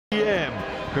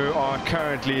who are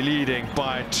currently leading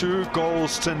by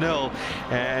 2-0.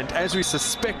 And as we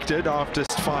suspected, after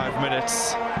 5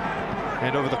 minutes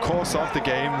and over the course of the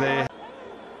game, they...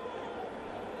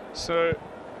 So,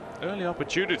 early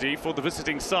opportunity for the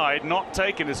visiting side, not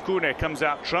taken as Kune comes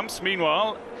out trumps.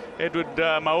 Meanwhile, Edward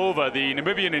Maova, the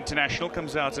Namibian international,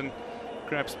 comes out and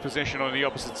grabs possession on the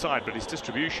opposite side, but his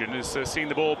distribution has seen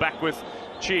the ball back with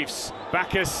Chiefs.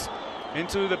 Bacchus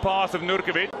into the path of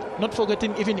Nurkovic. Not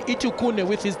forgetting even Itu Kune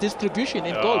with his distribution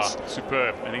in goals.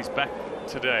 Superb, and he's back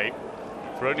today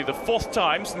for only the 4th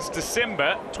time since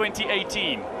December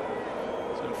 2018.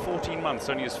 So in 14 months,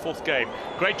 only his 4th game.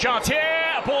 Great chance here,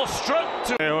 a ball struck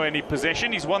to any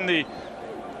possession. He's won the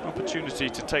opportunity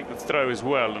to take the throw as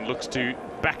well, and looks to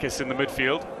Bacchus in the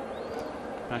midfield.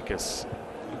 Bacchus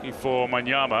looking for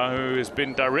Manyama, who has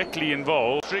been directly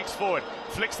involved. Streaks forward,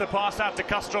 flicks the pass out to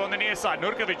Castro on the near side.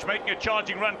 Nurkovic making a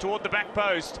charging run toward the back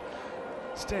post.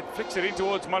 Instead, flicks it in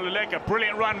towards Maluleka.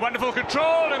 Brilliant run, wonderful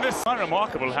control, and this...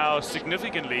 Remarkable how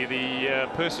significantly the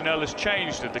personnel has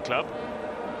changed at the club.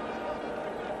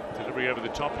 Delivery over the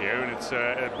top here, and it's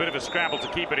a bit of a scramble to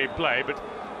keep it in play, but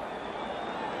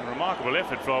a remarkable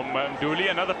effort from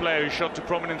Nduli, another player who shot to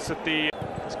prominence at the...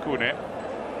 Kune,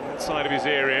 inside of his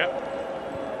area.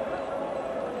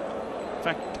 In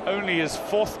fact, only his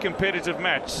 4th competitive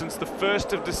match since the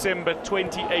 1st of December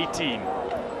 2018.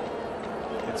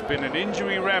 It's been an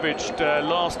injury-ravaged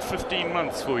last 15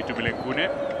 months for Itumeleng Kune.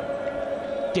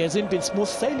 It hasn't been smooth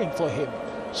sailing for him,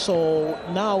 so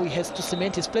now he has to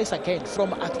cement his place again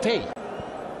from Akpay.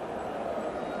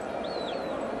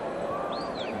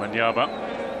 Manyama.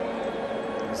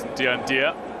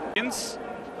 Diandia.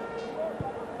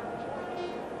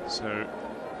 So...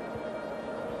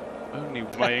 only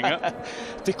Mainga.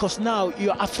 Because now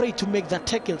you're afraid to make that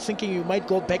tackle, thinking you might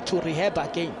go back to rehab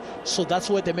again. So that's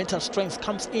where the mental strength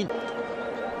comes in.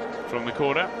 From the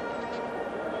corner.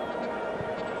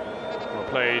 Well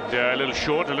played, a little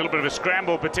short, a little bit of a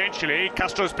scramble potentially.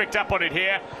 Castro's picked up on it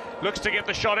here. Looks to get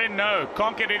the shot in. No,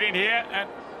 can't get it in here, and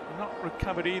not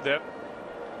recovered either.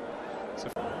 So,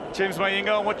 James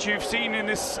Mainga, what you've seen in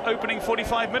this opening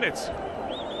 45 minutes?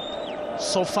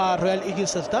 So far, Royal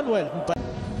Eagles has done well, but...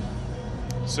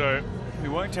 So, we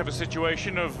won't have a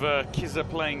situation of Kiza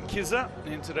playing Kiza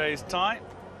in today's tie.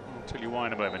 I'll tell you why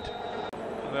in a moment.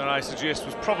 And then I suggest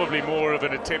was probably more of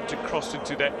an attempt to cross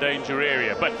into that danger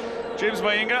area. But James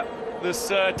Mainga, this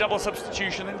double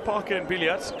substitution in Parker and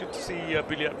Billiat. Good to see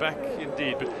Billiat back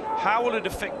indeed. But how will it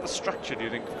affect the structure, do you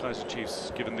think, of Kaizer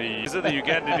Chiefs, given the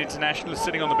Ugandan international is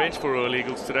sitting on the bench for Royal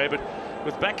Eagles today, but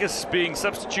with Bacchus being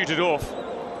substituted off,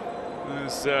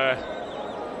 as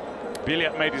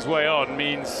Billiat made his way on,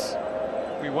 means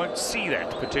we won't see that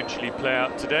potentially play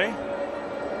out today.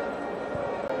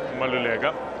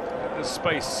 Maluleka, there's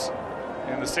space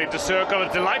in the centre circle,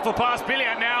 a delightful pass.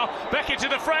 Billiat now back into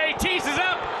the fray, teases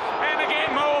up, and again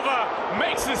Moova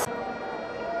makes this.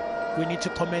 We need to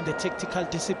commend the tactical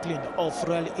discipline of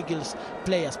Royal Eagles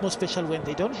players, more special when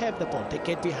they don't have the ball. They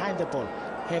get behind the ball,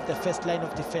 have the first line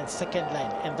of defense, second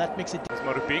line, and that makes it.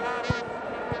 Morupi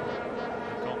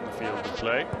on the field to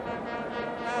play.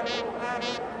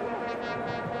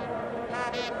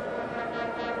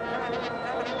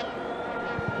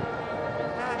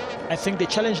 I think the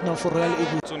challenge now for Royal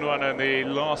Eagles. Sunwana in the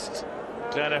last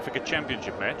Clan Africa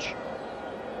Championship match.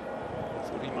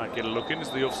 Thought he might get a look in as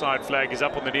the offside flag is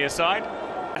up on the near side.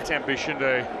 At ambition,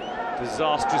 a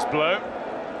disastrous blow.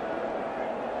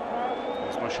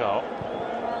 There's Mashau.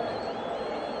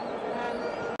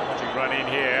 Run in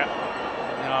here.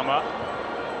 Yama.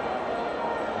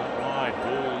 Right,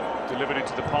 ball delivered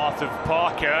into the path of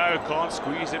Parker. Can't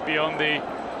squeeze it beyond the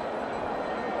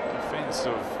defence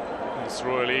of this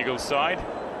Royal Eagles side.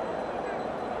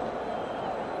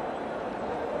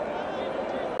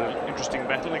 An interesting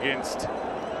battle against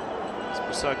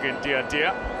Spusaga and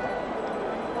Diadia.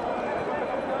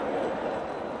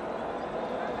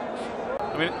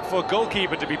 I mean, for a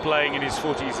goalkeeper to be playing in his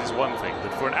 40s is one thing,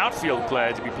 but for an outfield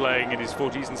player to be playing in his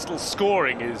 40s and still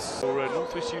scoring is... For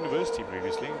Northwest University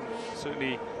previously,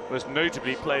 certainly most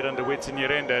notably played under Wetson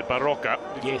Nyirenda at Baroka,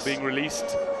 before being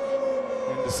released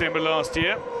in December last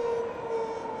year.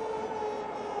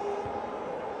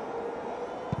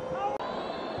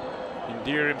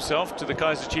 Endear himself to the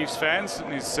Kaizer Chiefs fans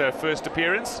in his first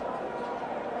appearance.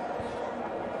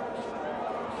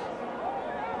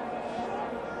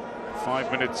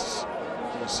 Five minutes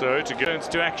or so to get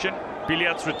into action.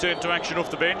 Billiat's return to action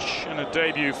off the bench, and a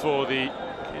debut for the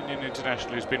Kenyan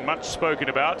international who's been much spoken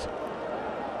about.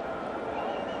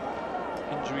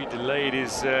 Injury delayed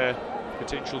his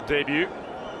potential debut.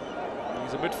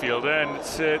 He's a midfielder, and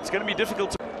it's going to be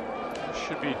difficult to...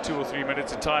 Should be 2 or 3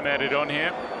 minutes of time added on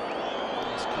here.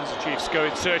 Kaizer Chiefs go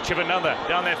in search of another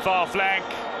down their far flank,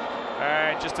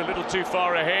 just a little too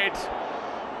far ahead.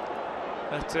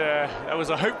 That was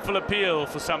a hopeful appeal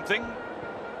for something.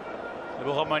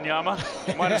 Manyama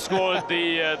might have scored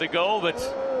the goal, but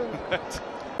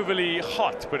overly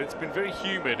hot. But it's been very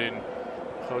humid in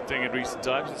Gauteng in recent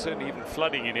times, and certainly even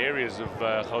flooding in areas of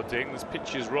Gauteng. This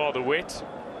pitch is rather wet.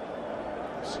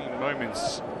 I've seen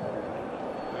moments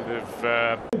of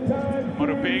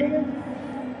Maruping.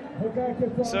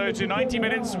 So to 90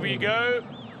 minutes we go,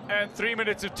 and 3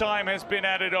 minutes of time has been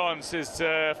added on, says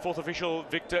fourth official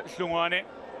Victor Hlungwane.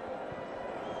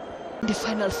 The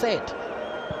final third,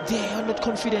 they are not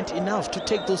confident enough to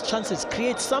take those chances,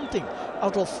 create something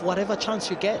out of whatever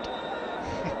chance you get.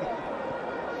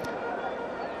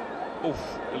 Oof,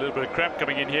 a little bit of cramp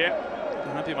coming in here.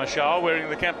 Happy Mashau wearing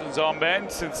the captain's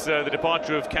armband since the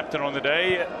departure of captain on the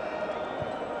day.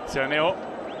 Tianeo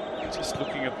just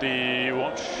looking at the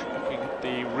watch, looking at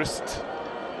the wrist,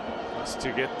 wants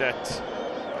to get that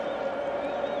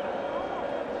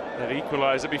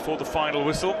equaliser before the final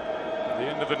whistle at the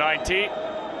end of the 90.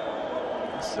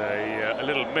 It's a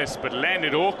little miss, but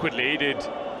landed awkwardly. Did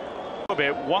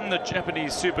won the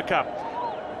Japanese Super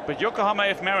Cup, but Yokohama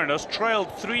F Marinos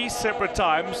trailed 3 separate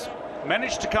times,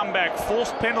 managed to come back,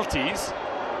 forced penalties,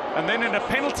 and then in a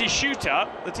penalty shootout,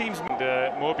 the team's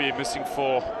Morbi missing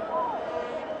for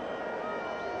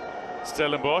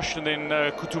Stellenbosch, and then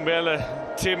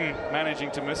Kutumbele Tim managing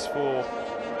to miss for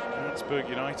Maritzburg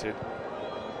United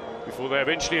before they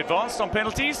eventually advanced on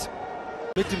penalties.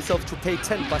 Commit himself to pay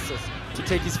 10 buses to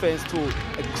take his fans to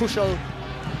a crucial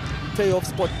playoff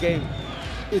spot game.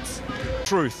 It's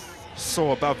Truth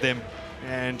saw above them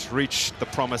and reached the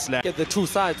promised land. the two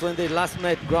sides when they last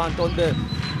met Grant on the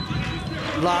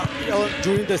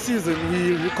during the season.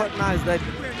 We recognize that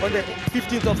on the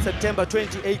 15th of September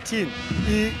 2018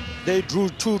 they drew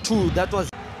 2-2. That was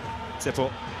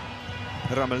Tsepo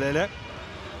Ramelele,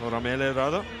 or Ramele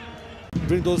rather.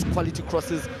 Bring those quality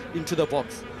crosses into the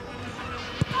box.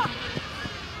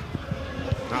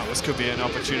 Now this could be an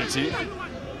opportunity,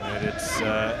 and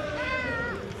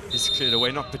he's cleared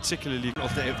away, not particularly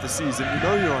of the season. You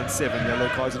know you're on 7 yellow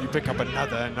cards and you pick up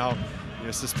another, and now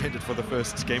you're suspended for the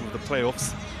first game of the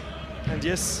playoffs. And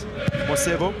yes,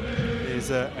 Mosebo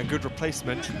is a good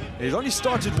replacement. He's only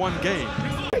started 1 game.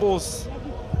 Ball's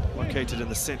located in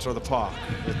the center of the park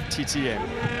with TTM.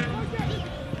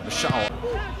 Mashau.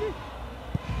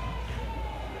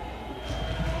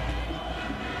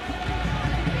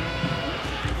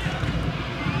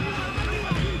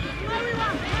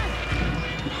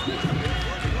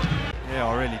 They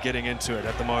are really getting into it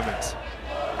at the moment.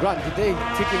 Grant, today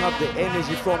picking up the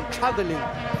energy from traveling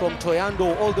from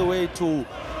Toyando all the way to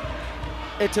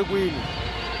eThekwini.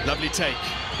 Lovely take.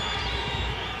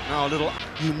 Now a little.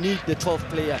 You need the 12th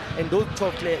player, and those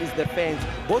 12th player is the fans.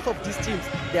 Both of these teams,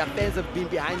 their fans have been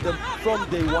behind them from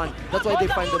day one. That's why they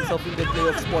find themselves in the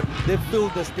playoff spot. They fill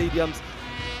the stadiums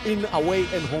in away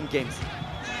and home games.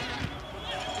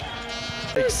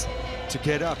 To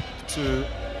get up to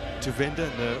Venda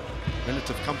in the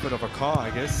relative comfort of a car, I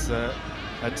guess,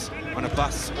 on a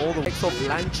bus all the way. Of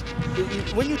lunch.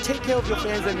 When you take care of your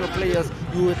fans and your players,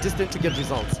 you are destined to get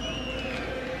results.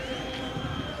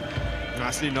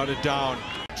 Nicely nodded down,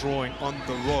 drawing on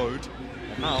the road.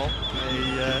 Now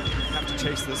they have to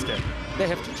chase this game. They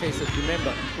have to chase it.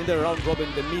 Remember, in the round robin,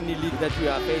 the mini league that we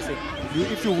are facing,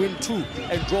 if you win 2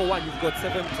 and draw 1, you've got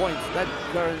 7 points. That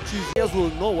guarantees players will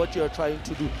know what you are trying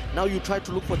to do. Now you try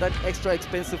to look for that extra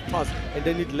expensive pass, and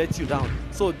then it lets you down.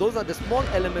 So those are the small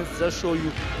elements that show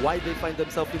you why they find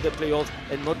themselves in the playoffs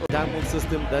and not a diamond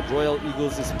system that Royal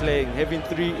Eagles is playing. Having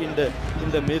 3 in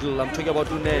the middle. I'm talking about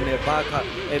Unene, Baka,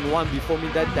 and 1 before me.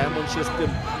 That diamond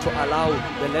system to allow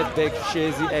the left back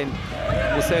Shezi and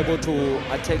Musebo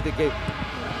to attack the game.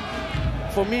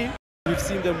 For me, we've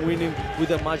seen them winning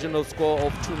with a marginal score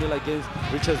of 2-0 against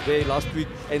Richards Bay last week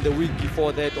and the week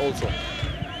before that also.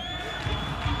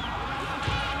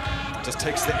 Just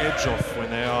takes the edge off when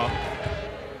they are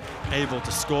able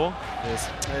to score. There's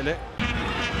Tele.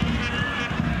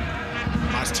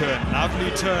 Nice turn,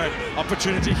 lovely turn.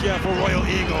 Opportunity here for Royal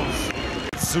Eagles.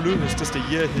 Zulu is just a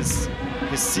year his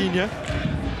senior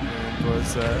and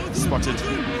was spotted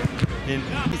in.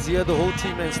 He's here, the whole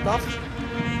team and staff,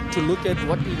 to look at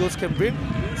what Eagles can bring.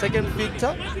 Second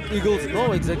Victor, Eagles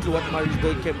know exactly what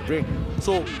Maritzburg can bring.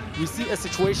 So we see a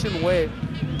situation where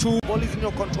 2 ball is in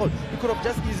your control. You could have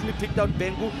just easily picked out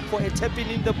Bengu for a tap-in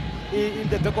in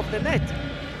the back of the net.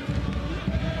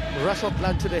 Rush of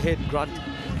blood to the head, Grant.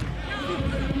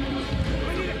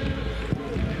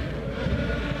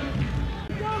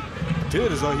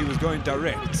 appeared as though he was going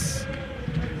direct.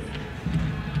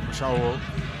 Mashau will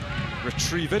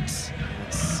retrieve it.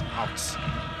 It's out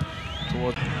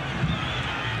toward.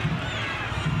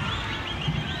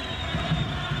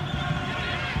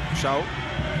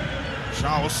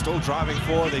 Mashau still driving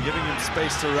forward. They're giving him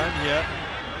space to run here.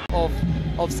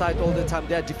 Offside all the time.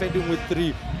 They're defending with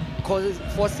 3,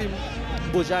 forcing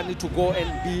Bojani to go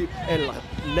and be a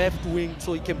left wing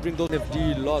so he can bring those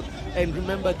FD log. And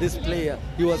remember, this player,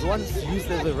 he was once used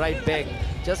as a right back,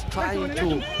 just trying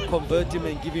to convert him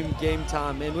and give him game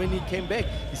time. And when he came back,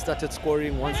 he started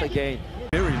scoring once again.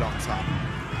 Very long time.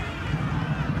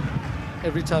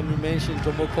 Every time you mention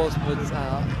Jomo Cosmos,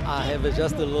 I have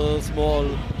just a little small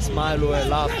smile or a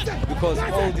laugh, because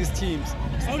all these teams,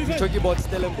 we're talking about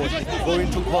Stellenbosch,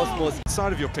 going to Cosmos.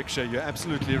 Side of your picture, you're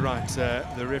absolutely right.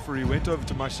 The referee went over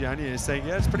to Mashiani and is saying,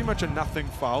 yeah, it's pretty much a nothing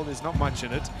foul. There's not much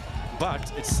in it,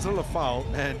 but it's still a foul,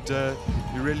 and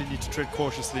you really need to tread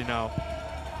cautiously now.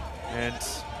 And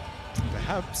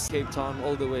perhaps Cape Town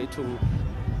all the way to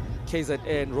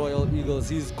KZN, Royal Eagles,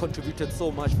 he's contributed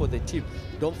so much for the team.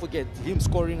 Don't forget him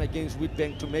scoring against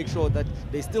Nedbank to make sure that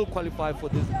they still qualify for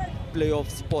this playoff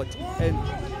spot. And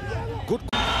good.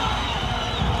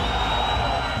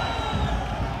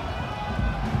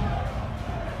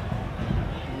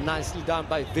 Nicely done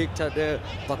by Victor there,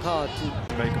 Bakar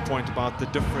to make a point about the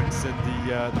difference in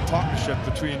the partnership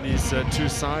between these two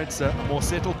sides. A more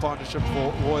settled partnership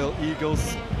for Royal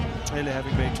Eagles, Taylor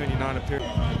having made 29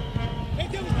 appearances.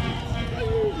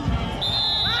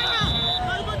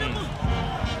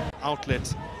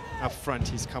 Outlet up front,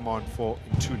 he's come on for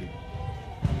Ntuli.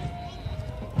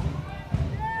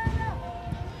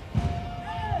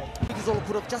 Izolo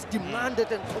could have just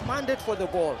demanded and commanded for the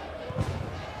ball.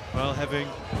 Well, having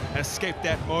escaped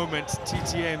that moment,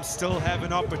 TTM still have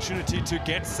an opportunity to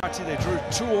get Sati. They drew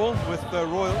 2-2 with the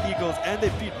Royal Eagles, and they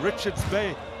beat Richards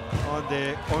Bay on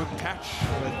their own patch,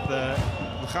 with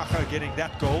Mukhacha getting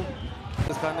that goal.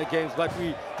 This kind of games, but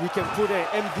we can put an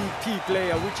MVP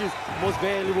player, which is most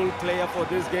valuable player for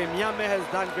this game. Nyame has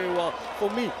done very well. For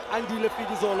me, Andile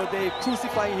Figizolo, they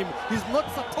crucifying him. He's not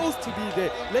supposed to be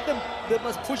there. They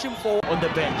must push him forward. On the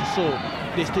bench, so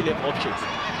they still have options.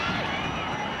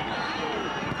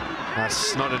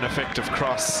 That's not an effective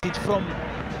cross. It's from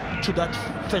to that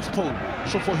first pole.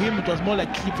 So for him, it was more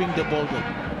like keeping the ball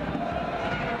there.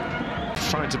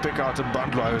 Trying to pick out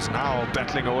Mbandwa, who's now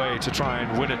battling away to try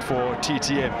and win it for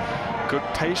TTM. Good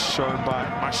pace shown by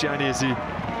Mashiani as he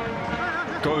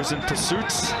goes in pursuit.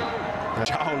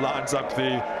 Mashau lines up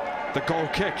the goal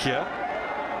kick here.